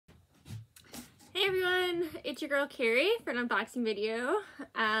Hey everyone, it's your girl Carrie for an unboxing video.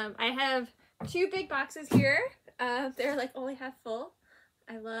 I have two big boxes here. They're like only half full.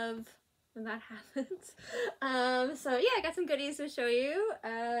 I love when that happens. So yeah, I got some goodies to show you.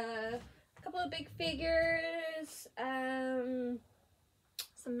 A couple of big figures, some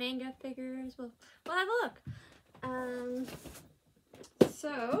manga figures. We'll have a look.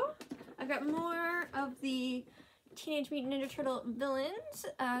 So I've got more of the Teenage Mutant Ninja Turtle villains.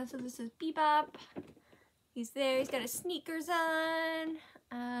 So this is Bebop. He's there, he's got his sneakers on,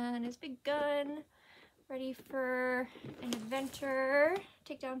 and his big gun, ready for an adventure.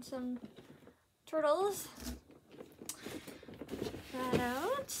 Take down some turtles. That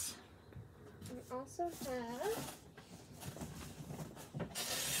out. We also have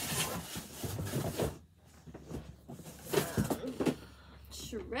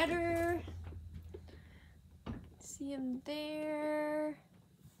Shredder. See him there.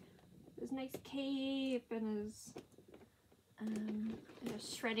 His nice cape and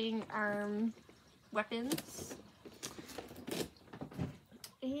his shredding arm weapons.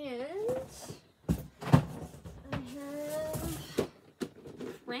 And I have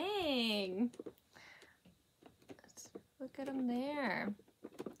Krang. Let's look at him there.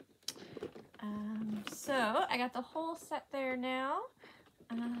 So I got the whole set there now.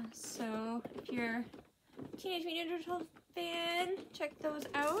 So if you're Teenage Mutant Ninja Turtle fan, check those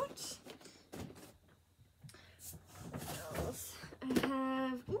out. What else? I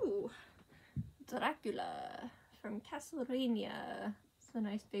have, Dracula from Castlevania. It's a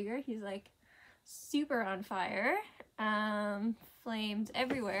nice figure. He's like super on fire. Flames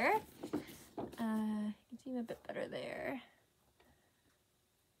everywhere. You can see him a bit better there.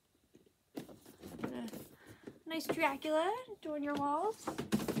 Nice Dracula doing your walls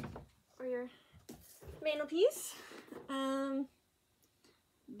or your mantelpiece.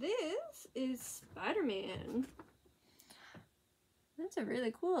 This is Spider-Man. That's a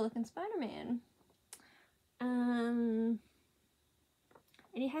really cool looking Spider-Man. And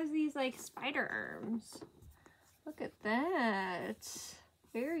he has these like spider arms. Look at that.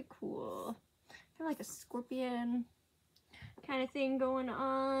 Very cool. Kind of like a scorpion kind of thing going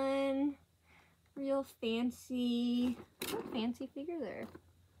on. Real fancy figure there.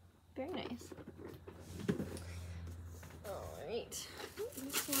 Very nice. Alright,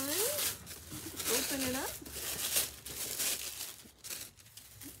 this one, open it up.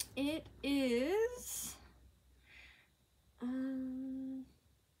 It is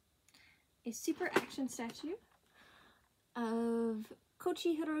a super action statue of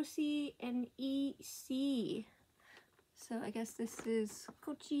Kochi, Hiroshi, and EC. So I guess this is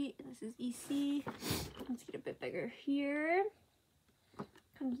Kochi, and this is EC. Let's get a bit bigger here.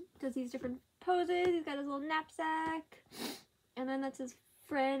 Does these different poses. He's got his little knapsack, and then that's his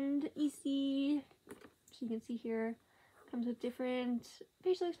friend EC. So you can see here, comes with different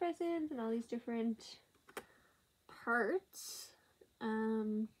facial expressions and all these different parts.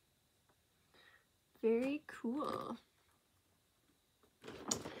 Very cool.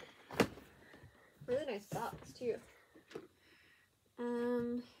 Really nice box too.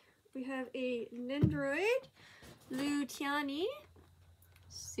 We have a Nendroid, Lutiani.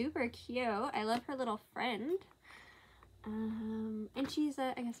 Super cute. I love her little friend. And she's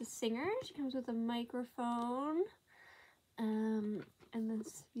I guess a singer. She comes with a microphone. And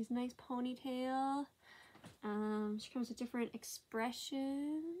these nice ponytail. She comes with different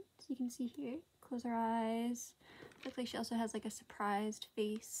expressions. You can see here. Close her eyes. Looks like she also has like a surprised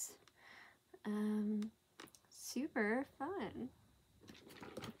face. Super fun.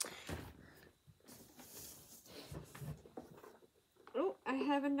 Oh, I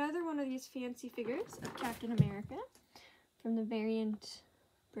have another one of these fancy figures of Captain America from the variant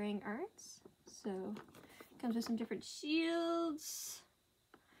Brang Arts. So it comes with some different shields.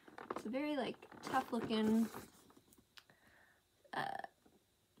 It's a very like tough looking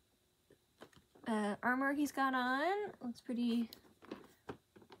armor he's got on. Looks pretty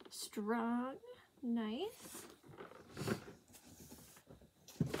strong. Nice.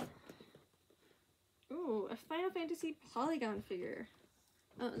 Ooh, a Final Fantasy Polygon figure.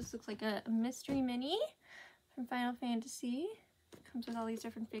 Oh, this looks like a mystery mini from Final Fantasy. Comes with all these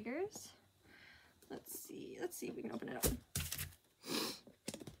different figures. Let's see if we can open it up.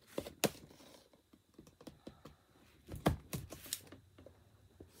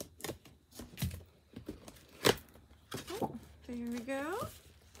 Oh, there we go.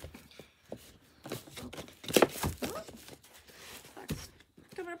 Oh, box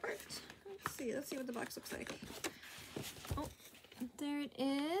coming apart. Let's see what the box looks like. Oh, there it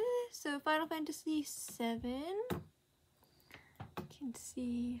is. So Final Fantasy VII can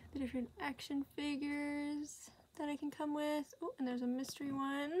see the different action figures that I can come with. Oh, and there's a mystery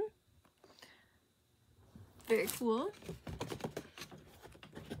one. Very cool.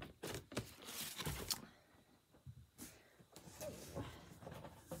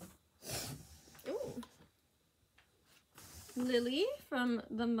 Oh, Lily from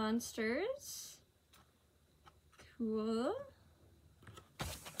the Monsters. Cool.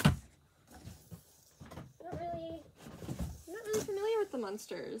 I'm not really familiar with the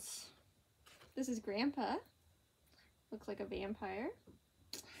Monsters. This is Grandpa. Looks like a vampire.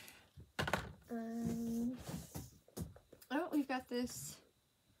 Oh, we've got this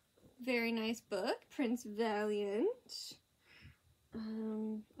very nice book, Prince Valiant.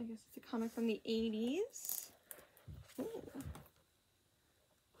 I guess it's a comic from the 80s. Ooh.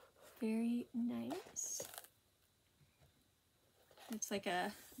 Very nice. It's like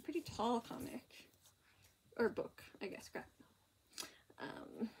a pretty tall comic. Or book, I guess, graphic.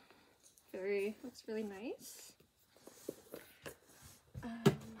 Looks really nice. Oh,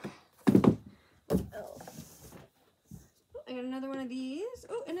 I got another one of these.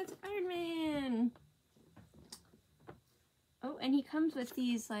 Oh, and it's Iron Man. Oh, and he comes with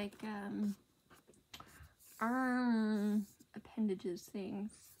these like arm appendages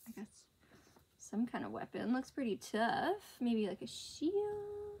things. I guess some kind of weapon. Looks pretty tough. Maybe like a shield.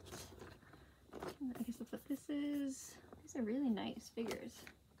 I guess that's what this is. These are really nice figures.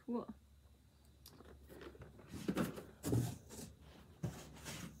 Cool.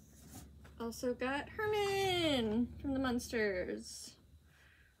 Also got Herman from the Munsters.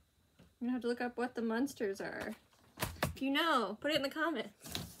 I'm gonna have to look up what the Munsters are. If you know, put it in the comments.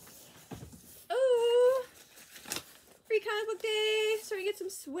 Oh! Free comic book day! So we get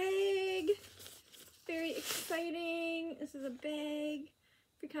some swag. Very exciting. This is a bag.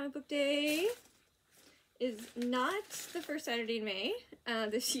 Free comic book day is not the first Saturday in May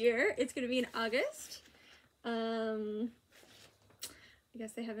this year. It's gonna be in August. I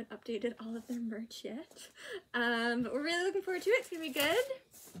guess they haven't updated all of their merch yet. But we're really looking forward to it. It's gonna be good.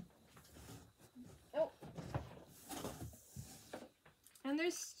 Oh. And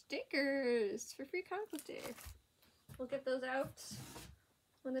there's stickers for Free Comic Book Day. We'll get those out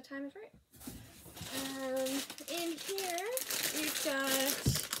when the time is right. In here, we've got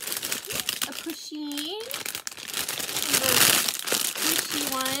a pusheen. Squishy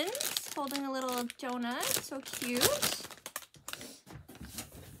ones holding a little donut. So cute.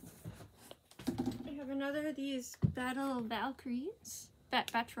 We have another of these Battle Valkyries.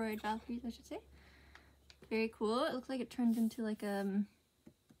 Batroid Valkyries, I should say. Very cool. It looks like it turns into like a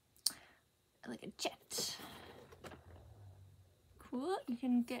jet. Cool. You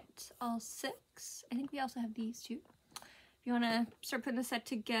can get all 6. I think we also have these too. If you want to start putting the set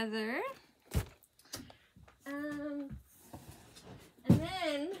together. And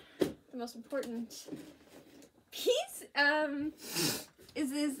then the most important piece is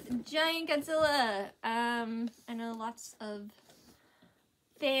this giant Godzilla. I know lots of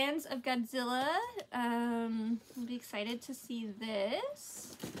fans of Godzilla will be excited to see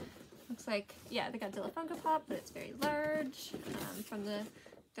this. Looks like, yeah, the Godzilla Funko Pop, but it's very large, from the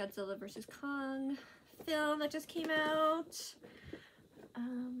Godzilla vs. Kong film that just came out.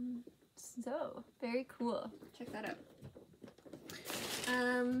 So, very cool. Check that out.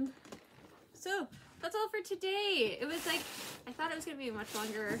 So, that's all for today. It was like, I thought it was going to be a much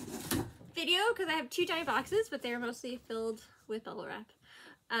longer video because I have 2 giant boxes, but they're mostly filled with bubble wrap.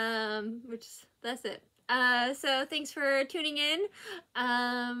 That's it. So thanks for tuning in.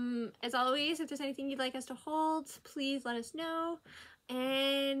 As always, if there's anything you'd like us to hold, please let us know.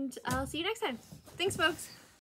 And I'll see you next time. Thanks, folks.